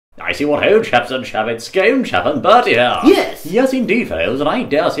I see what ho, chaps and chappets, Scone, chap and Bertie here. Yes. Yes, indeed, fellows, and I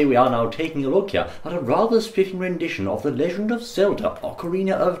dare say we are now taking a look here at a rather splitting rendition of The Legend of Zelda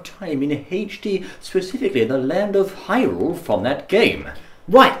Ocarina of Time in HD, specifically the land of Hyrule from that game.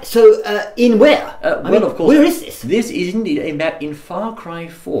 Right, so in where? Of course. Where is this? This is indeed a map in Far Cry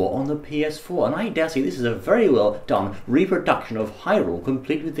 4 on the PS4, and I dare say this is a very well done reproduction of Hyrule,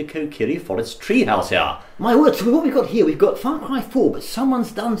 complete with the Kokiri Forest treehouse here. My word, so what we've got here, we've got Far Cry 4, but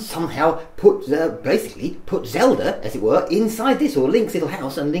someone's basically put Zelda, as it were, inside this, or Link's little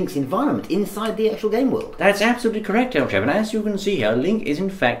house and Link's environment inside the actual game world. That's absolutely correct, Elchab, and as you can see here, Link is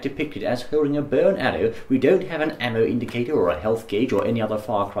in fact depicted as holding a bow and arrow. We don't have an ammo indicator or a health gauge or any other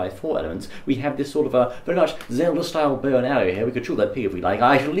Far Cry 4 elements. We have this sort of a very much Zelda-style bow and arrow here. We could shoot that pig if we like.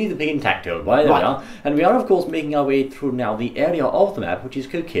 I shall leave the pig intact, old boy. There we are. And we are, of course, making our way through now the area of the map, which is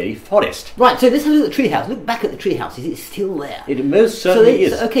Kokiri Forest. Right, so let's have a look at the treehouse. Look back at the treehouse. Is it still there? It most certainly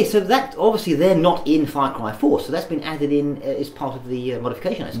is. Okay, so that, obviously, they're not in Far Cry 4, so that's been added in as part of the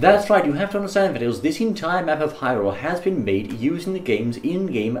modification, I suppose. That's right. You have to understand, videos, this entire map of Hyrule has been made using the game's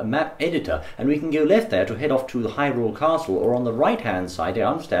in-game map editor, and we can go left there to head off to the Hyrule Castle, or on the right-hand side, I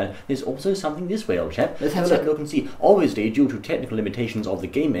understand, there's also something this way, old chap. Let's have a look and see. Obviously, due to technical limitations of the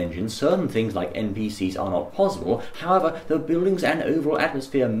game engine, certain things like NPCs are not possible. However, the buildings and overall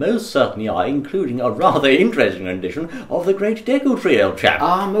atmosphere most certainly are, including a rather interesting rendition of the Great Deku Tree, old chap.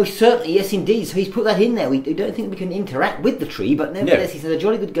 Ah, most certainly, yes indeed. So he's put that in there. We don't think we can interact with the tree, but nevertheless he's had a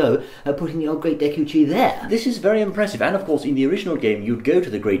jolly good go at putting the old Great Deku Tree there. This is very impressive, and of course in the original game you'd go to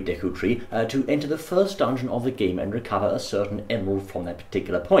the Great Deku Tree to enter the first dungeon of the game and recover a certain emerald from that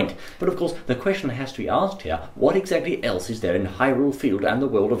particular point. But of course the question has to be asked here, what exactly else is there in Hyrule Field and the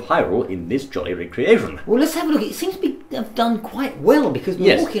world of Hyrule in this jolly recreation? Well, let's have a look. It seems to be done quite well, because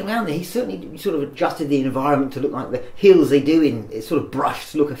walking around there, he's certainly sort of adjusted the environment to look like the hills they do in sort of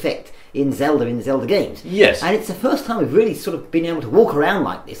brushed look effect in the Zelda games. Yes. And it's the first time we've really sort of been able to walk around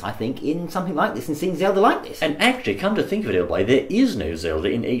like this, I think, in something like this and seeing Zelda like this. And actually, come to think of it, old boy, there is no Zelda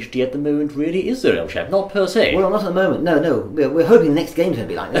in HD at the moment, really, is there, old chap? Not per se. Well, not at the moment, no. We're hoping the next game's going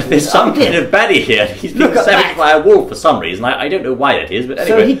to be like this. There's some kind of baddie here. He's been savaged by a wolf for some reason. I don't know why that is, but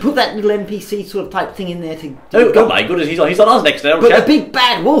anyway. So he put that little NPC sort of type thing in there to oh my goodness, he's on us next, old chap. But the big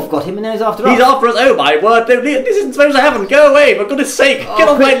bad wolf got him and now he's after us. He's after us, oh my word, this isn't supposed to happen. Go away, for goodness sake. Get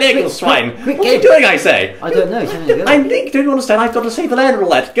off my leg, little swine. Quick, what are you doing, I say? I don't know. I'm Link, don't you understand? I've got to save the land and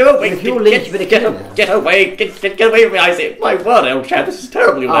all that. Go away. If you're Link, you better get away. Get away from me, I say. My word, old chap, this is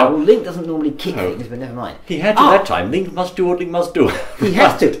terrible, you know. Well, Link doesn't normally kick things, but never mind. He had to that time. Link must do what Link must do. He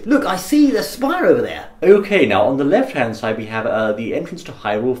has to. Look, I see the spire over there. Okay, now on the left-hand side we have the entrance to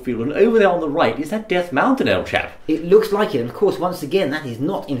Hyrule Field, and over there on the right is that Death Mountain, old chap. It looks like it, and of course, once again, that is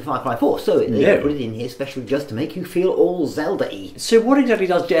not in Far Cry 4, so they put it in here especially just to make you feel all Zelda-y. So what exactly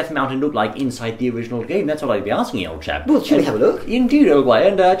does Death Mountain look like inside the original game? That's what I'd be asking you, old chap. Well, shall we have a look? Indeed, old boy,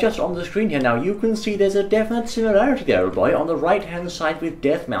 and just on the screen here now, you can see there's a definite similarity there, old boy, on the right-hand side with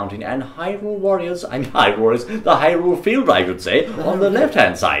Death Mountain and Hyrule Warriors, the Hyrule Field, I should say, on the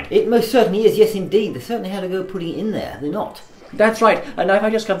left-hand side. It most certainly is, yes indeed. They certainly had to go putting it in there. They're not. That's right, and now if I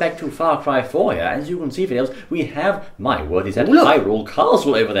just come back to Far Cry 4 here, as you can see, videos, we have, my word, is that Hyrule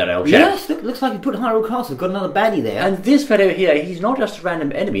Castle over there, old chap. Yes, looks like you put Hyrule Castle, got another baddie there. And this fellow here, he's not just a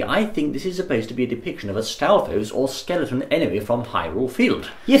random enemy. I think this is supposed to be a depiction of a Stalfos or skeleton enemy from Hyrule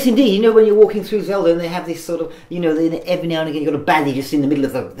Field. Yes, indeed. You know, when you're walking through Zelda and they have this sort of, you know, every now and again you've got a baddie just in the middle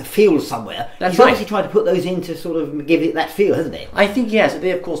of the field somewhere. That's He's right. obviously tried to put those in to sort of give it that feel, hasn't he? I think, yes,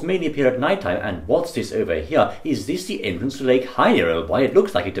 they of course mainly appear at night time. And what's this over here? Is this the entrance to Lake Hylia, old boy? It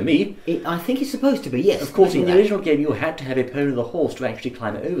looks like it to me. I think it's supposed to be, yes. Of course, in the original game, you had to have a pony the horse to actually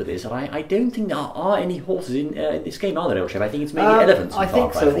climb over this, and I don't think there are any horses in this game, are there, old chap? I think it's mainly elephants. I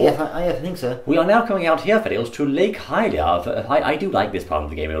think so. I think so. We are now coming out here, Fedils, to Lake Hylia. I do like this part of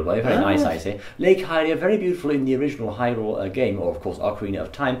the game, old boy. Very nice, I say. Lake Hylia, very beautiful in the original Hyrule game, or of course Ocarina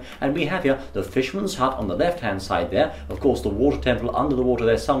of Time. And we have here the fisherman's hut on the left-hand side there. Of course, the water temple under the water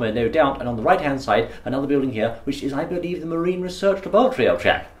there somewhere, no doubt. And on the right-hand side, another building here, which is, I believe, the Marine Research Laboratory, old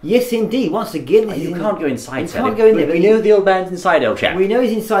chap. Yes, indead. Once again, you can't go inside. You can't go in there. We know the old man's inside, old chap. We know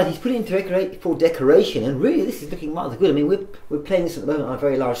he's inside. He's put it in for decoration, and really, this is looking rather good. I mean, we're playing this at the moment on a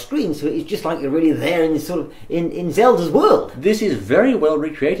very large screen, so it's just like you're really there in this sort of in Zelda's world. This is very well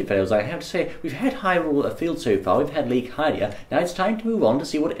recreated, fellows. I have to say, we've had Hyrule Field so far. We've had Lake Hylia. Now it's time to move on to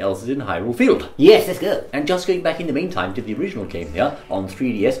see what else is in Hyrule Field. Yes, let's go. And just going back in the meantime to the original game here on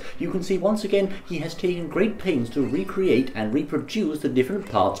 3DS, you can see once again he has taken great pains to recreate and reproduce the different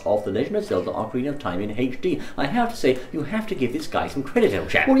parts of The Legend of Zelda Ocarina of Time in HD. I have to say, you have to give this guy some credit, old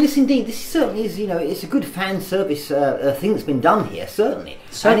chap. Well, yes, indeed. This certainly is, it's a good fan service thing that's been done here, certainly.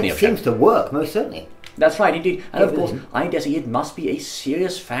 Certainly, and it seems to work, most certainly. That's right, indeed. And of course, I dare say it must be a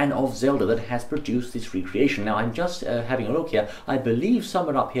serious fan of Zelda that has produced this recreation. Now, I'm just having a look here. I believe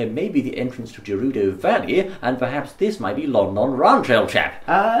somewhere up here may be the entrance to Gerudo Valley, and perhaps this might be Lon Ranch, old chap.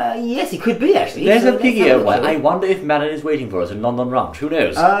 Yes, it could be, actually. There's a piggy here. I wonder if Madeline is waiting for us in Lon Ranch. Who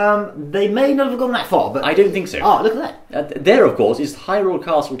knows? They may not have gone that far, but... I don't think so. Oh, look at that. There, of course, is Hyrule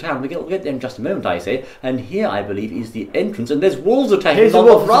Castle Town. We'll get there in just a moment, I say. And here, I believe, is the entrance, and there's wolves attacking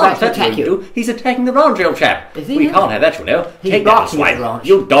Lon Ranch. That's what he'll do. He's attacking the ranch, old chap. We can't have that, you know. Take that, swine.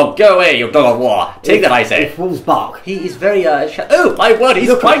 You dog, go away, you dog of war. Take that, I say. If wolves bark. He is very, oh, my word,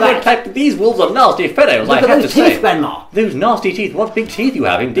 he's trying to attack. These wolves are nasty fellows, I have to say. Teeth, Grandma. Those nasty teeth. What big teeth you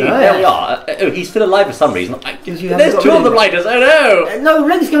have, indeed. There we are. Oh, he's still alive for some reason. There's two of them like us. Oh, no. No,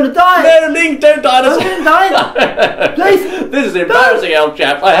 Link's going to die. No, Link, don't die. Don't die. Please. This is embarrassing, old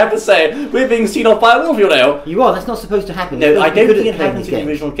chap. I have to say, we're being seen off by a wolf, you know. You are. That's not supposed to happen. No, I don't think it happens in the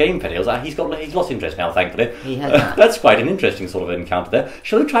original game, Pedals. He's lost interest now, thankfully. He has that. That's quite an interesting sort of encounter there.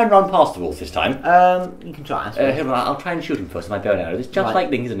 Shall we try and run past the wolf this time? You can try. Hold on, I'll try and shoot him first with my bow and arrow. It's just like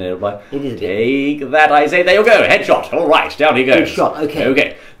Link, isn't it? It is. Take that, I say. There you go. Headshot. All right, down he goes. Good shot. Okay.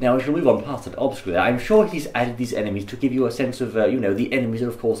 Okay. Now we shall move on past that obstacle there. I'm sure he's added these enemies to give you a sense of, the enemies that,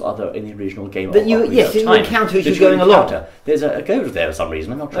 of course, are in the original game. That you encounter as you're going along. There's a goat there for some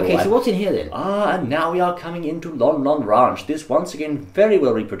reason. I'm not sure. Okay, so what's in here then? And now we are coming into Lon Ranch. This once again very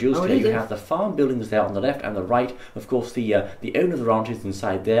well reproduced. Here you have the farm buildings there on the left and the right. Of course, the owner of the ranch is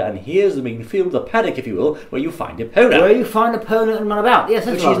inside there, and here's the main field, the paddock, if you will, where you find Epona. Where you find Epona and run about. Yes,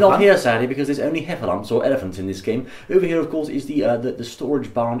 that's right. But she's not here, sadly, because there's only heffalumps or elephants in this game. Over here, of course, is the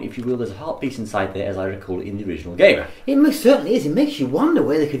storage barn, if you will. There's a heart piece inside there, as I recall, in the original game. It most certainly is. It makes you wonder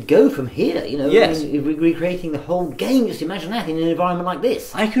where they could go from here. Yes. Recreating the whole game. Just imagine that in an environment like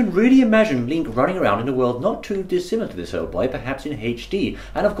this. I can really imagine Link running around in a world not too dissimilar to this old boy, perhaps in HD.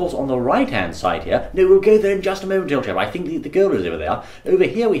 And of course, on the right-hand side here, no, we'll go there in just a moment, old chap. I think the girl is over there. Over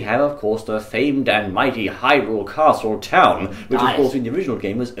here we have, of course, the famed and mighty Hyrule Castle Town, which, of course, in the original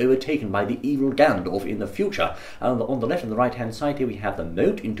game was overtaken by the evil Ganondorf in the future. And on the left and the right-hand side here, we have the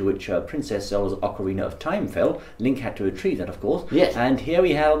moat into which Princess Zelda's Ocarina of Time fell. Link had to retrieve that, of course. Yes. And here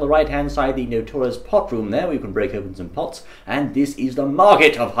we have on the right-hand side the notorious pot room there, where you can break open some pots. And this is the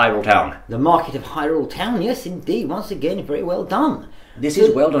market of Hyrule Town. The market of Hyrule Town, yes, indeed. Once again, very well done. This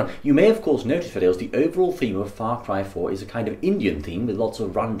is well done. You may, of course, notice, Fidelis, the overall theme of Far Cry 4 is a kind of Indian theme with lots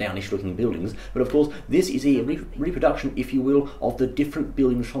of run-downish looking buildings. But, of course, this is a reproduction, if you will, of the different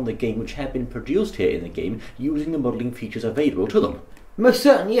buildings from the game which have been produced here in the game using the modelling features available to them. Most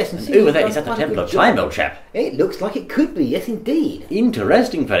certainly, yes. And over there, is that the Temple of Time, old chap? It looks like it could be, yes, indeed.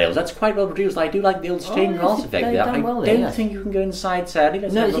 Interesting, Fidelis. That's quite well produced. I do like the old stained glass effect there. I don't think you can go inside, sadly.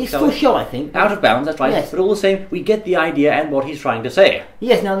 No, it's full show, I think. Out of bounds, that's right. Yes. But all the same, we get the idea and what he's trying to say.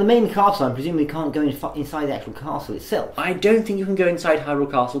 Yes, now the main castle, I presume we can't go inside the actual castle itself. I don't think you can go inside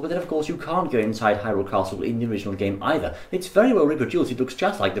Hyrule Castle, but then, of course, you can't go inside Hyrule Castle in the original game either. It's very well reproduced. It looks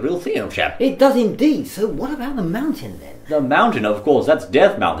just like the real thing, old chap. It does indeed. So what about the mountain, then? The mountain, of course, that's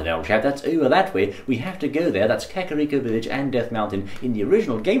Death Mountain, old chap. That's over that way. We have to go there. That's Kakariko Village and Death Mountain. In the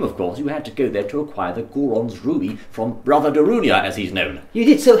original game, of course, you had to go there to acquire the Goron's Ruby from Brother Darunia, as he's known. You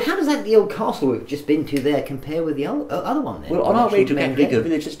did. So how does that the old castle we've just been to there compare with the other one, then? Well, on our way to Kakariko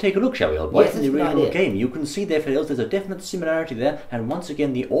Village, let's take a look, shall we, old boy? Yes, in the original game, you can see there, Fidelis, there's a definite similarity there, and once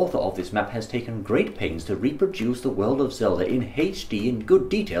again, the author of this map has taken great pains to reproduce the world of Zelda in HD in good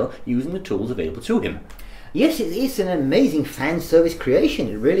detail using the tools available to him. Yes, it's an amazing fan service creation.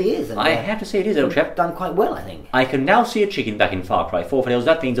 It really is. And I have to say it is, old chap. Done quite well, I think. I can now see a chicken back in Far Cry 4 Fidelis.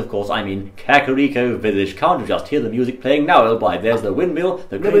 That means, of course, I'm in Kakariko Village. Can't you just hear the music playing now, old boy? There's the windmill,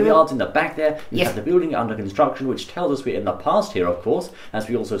 the graveyards in the back there. You have the building under construction, which tells us we're in the past here, of course, as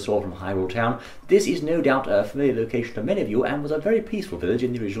we also saw from Hyrule Town. This is no doubt a familiar location to many of you, and was a very peaceful village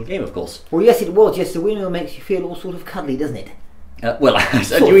in the original game, of course. Well, yes, it was. Yes, the windmill makes you feel all sort of cuddly, doesn't it? Well,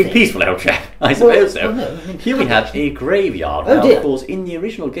 do you mean peaceful, old chap? I suppose so. No, here we have a graveyard. Now, of course, in the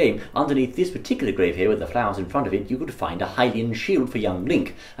original game, underneath this particular grave here with the flowers in front of it, you could find a Hylian shield for young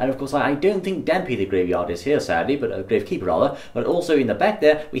Link. And of course, I don't think Dampy the graveyard is here, sadly, but a gravekeeper rather. But also in the back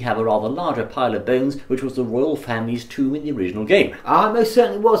there, we have a rather larger pile of bones, which was the royal family's tomb in the original game. Ah, most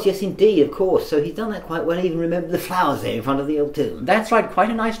certainly was. Yes, indeed, of course. So he's done that quite well. Even remember the flowers there in front of the old tomb. That's right. Quite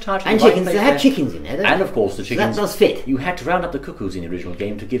a nice touch. And chickens. They had chickens in there, don't they? And of course, the chickens. So that does fit. You had to round up the cuckoos in the original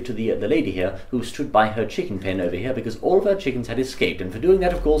game to give to the lady here who stood by her chicken pen over here because all of her chickens had escaped, and for doing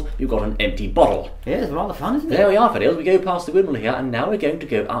that, of course, you've got an empty bottle. Yeah, it's rather fun, isn't it? There we are, Fiddles. We go past the windmill here, and now we're going to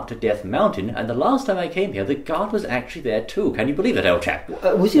go up to Death Mountain, and the last time I came here, the guard was actually there too. Can you believe it, old chap?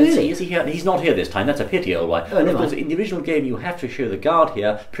 Was he really? Is he here? He's not here this time. That's a pity, old boy. Oh, of course, in the original game, you have to show the guard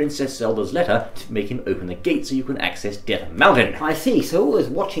here Princess Zelda's letter to make him open the gate so you can access Death Mountain. I see. So all those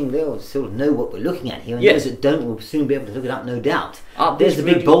watching, they'll sort of know what we're looking at here, and those that don't will soon be able to look it up, no doubt. There's the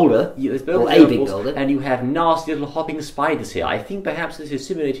big boulder, or a big boulder. And you have nasty little hopping spiders here. I think perhaps this is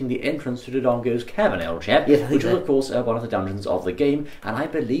simulating the entrance to Dodongo's cavern, old chap, which was, of course, one of the dungeons of the game. And I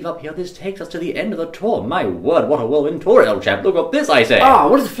believe up here this takes us to the end of the tour. My word, what a whirlwind tour, old chap. Look at this, I say.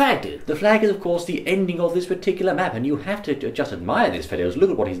 What does the flag do? The flag is, of course, the ending of this particular map, and you have to just admire this, fellows. Look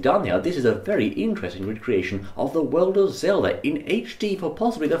at what he's done here. This is a very interesting recreation of the world of Zelda in HD for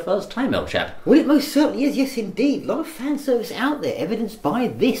possibly the first time, old chap. Well, it most certainly is, yes indeed. A lot of fan service out there, evidenced by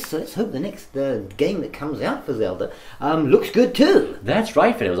this. So let's hope the next game that comes out for Zelda looks good too. That's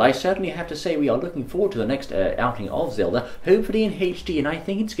right, fellows. I certainly have to say we are looking forward to the next outing of Zelda, hopefully in HD, and I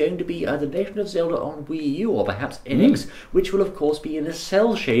think it's going to be The Legend of Zelda on Wii U or perhaps NX, which will of course be in a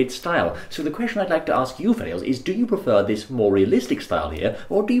cel-shaded style. So the question I'd like to ask you, fellows, is do you prefer this more realistic style here,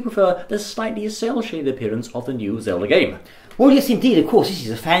 or do you prefer the slightly cel-shaded appearance of the new Zelda game? Well, yes, indeed, of course, this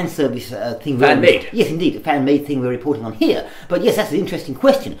is a fan service thing. Fan-made. Yes, indeed, a fan-made thing we're reporting on here. But yes, that's an interesting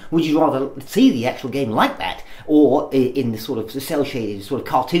question. Would you rather see the actual game like that, or in the sort of cel-shaded, sort of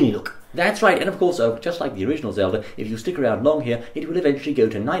cartoony look? That's right, and of course, just like the original Zelda, if you stick around long here, it will eventually go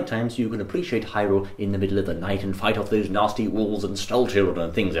to night time so you can appreciate Hyrule in the middle of the night and fight off those nasty wolves and skull children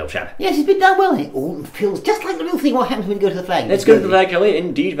and things, old chap. Yes, it's been done well, and it all feels just like the real thing. What happens when you go to the flag? Let's go to the flag, shall we?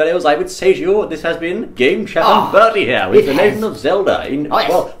 Indeed, fellows, I would say to you, this has been Game Chat and Bertie here with The Legend of Zelda in,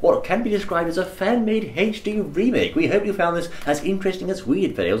 well, what can be described as a fan-made HD remake. We hope you found this as interesting as we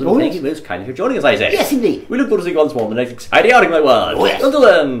did, fellows, and thank you most kindly for joining us, I say. Yes, indeed. We look forward to seeing you once more in the next exciting outing, my words. Yes. Until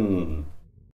then...